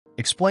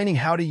explaining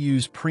how to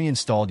use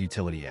pre-installed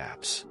utility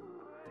apps.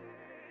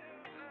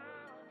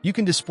 You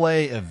can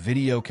display a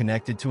video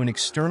connected to an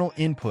external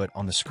input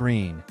on the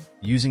screen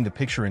using the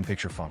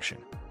picture-in-picture function.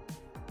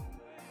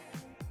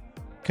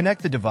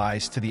 Connect the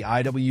device to the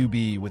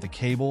IWB with a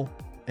cable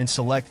and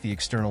select the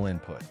external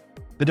input.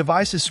 The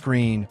device's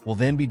screen will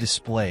then be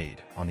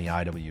displayed on the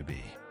IWB.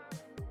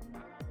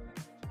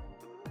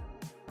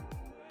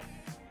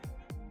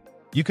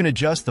 You can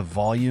adjust the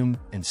volume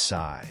and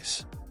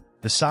size.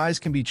 The size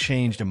can be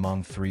changed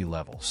among 3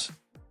 levels.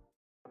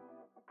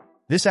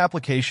 This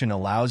application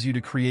allows you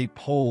to create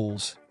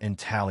polls and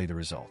tally the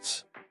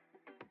results.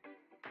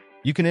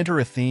 You can enter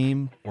a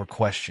theme or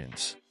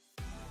questions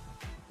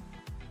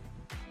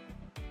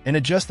and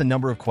adjust the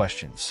number of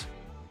questions.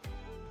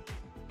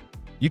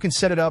 You can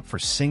set it up for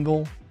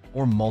single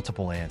or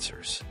multiple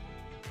answers.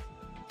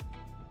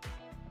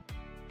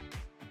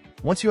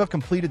 Once you have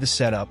completed the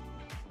setup,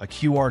 a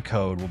QR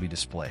code will be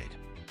displayed.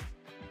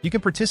 You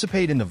can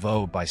participate in the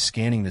vote by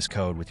scanning this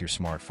code with your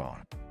smartphone.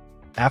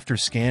 After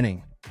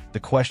scanning, the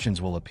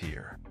questions will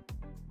appear.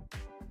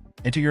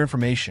 Enter your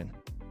information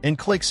and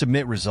click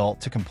Submit Result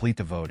to complete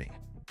the voting.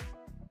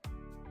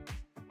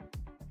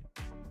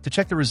 To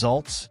check the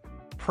results,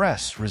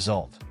 press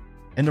Result,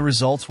 and the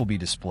results will be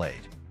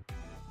displayed.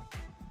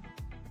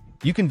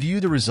 You can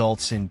view the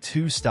results in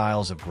 2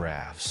 styles of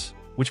graphs,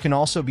 which can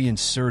also be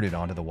inserted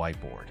onto the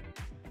whiteboard.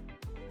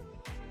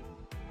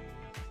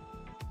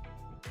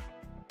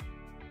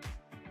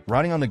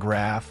 Writing on the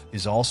graph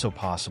is also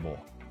possible.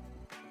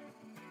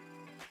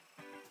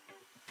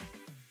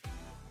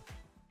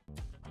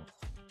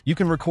 You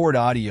can record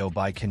audio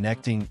by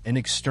connecting an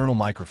external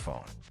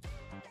microphone.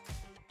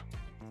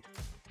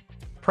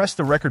 Press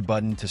the record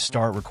button to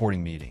start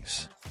recording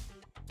meetings.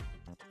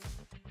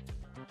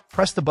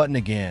 Press the button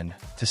again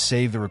to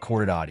save the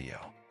recorded audio.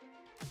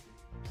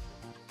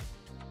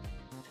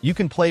 You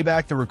can play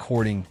back the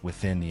recording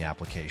within the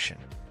application.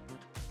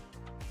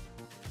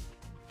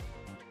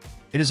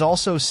 It is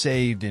also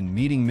saved in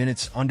meeting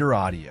minutes under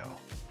audio.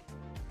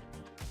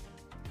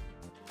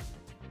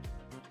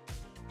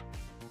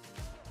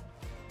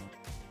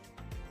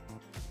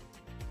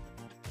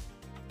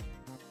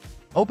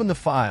 Open the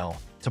file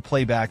to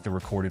play back the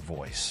recorded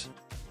voice.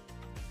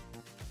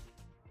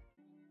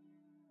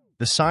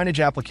 The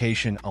Signage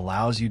application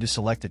allows you to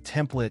select a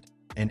template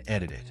and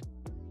edit it.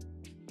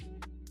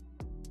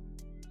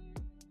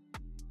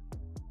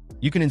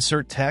 You can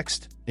insert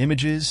text,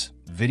 images,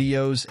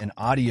 videos, and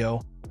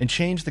audio, and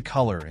change the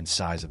color and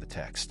size of the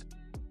text.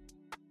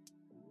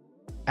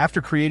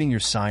 After creating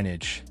your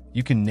signage,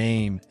 you can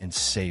name and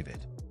save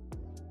it.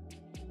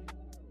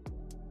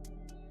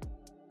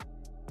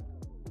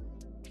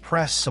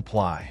 Press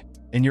Supply,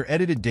 and your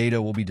edited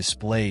data will be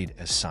displayed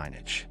as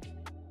signage.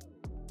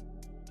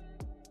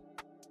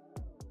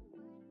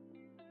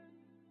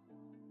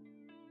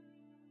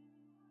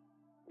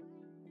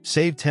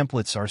 Saved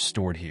templates are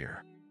stored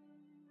here.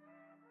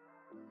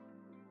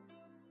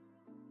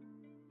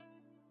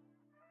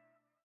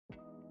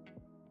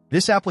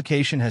 This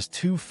application has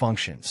 2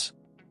 functions,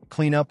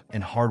 Cleanup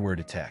and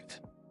HardwareDetect.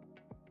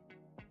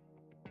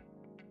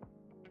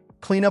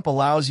 Cleanup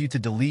allows you to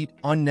delete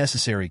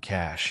unnecessary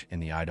cache in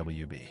the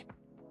IWB.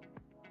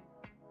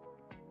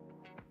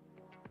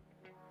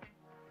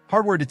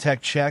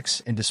 HardwareDetect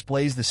checks and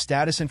displays the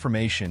status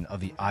information of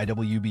the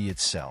IWB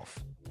itself,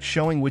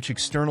 showing which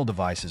external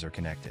devices are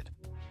connected.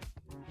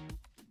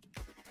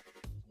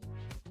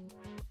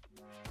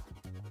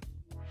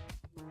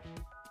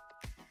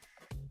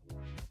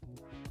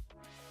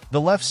 The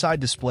left side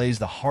displays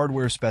the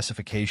hardware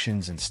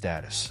specifications and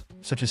status,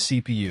 such as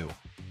CPU,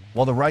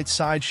 while the right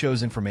side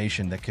shows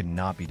information that could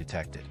not be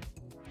detected.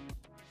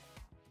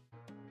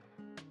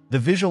 The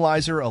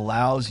visualizer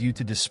allows you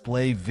to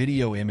display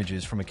video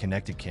images from a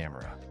connected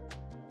camera.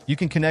 You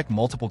can connect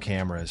multiple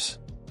cameras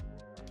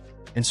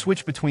and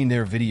switch between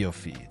their video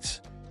feeds.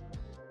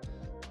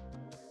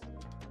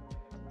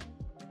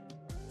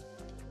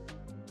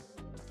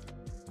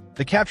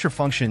 The capture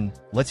function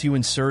lets you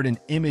insert an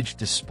image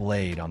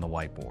displayed on the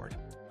whiteboard.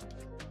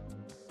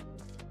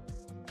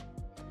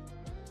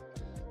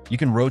 You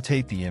can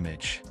rotate the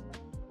image,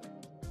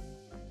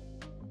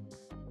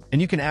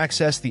 and you can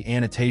access the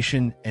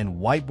annotation and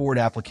whiteboard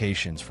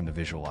applications from the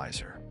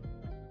visualizer.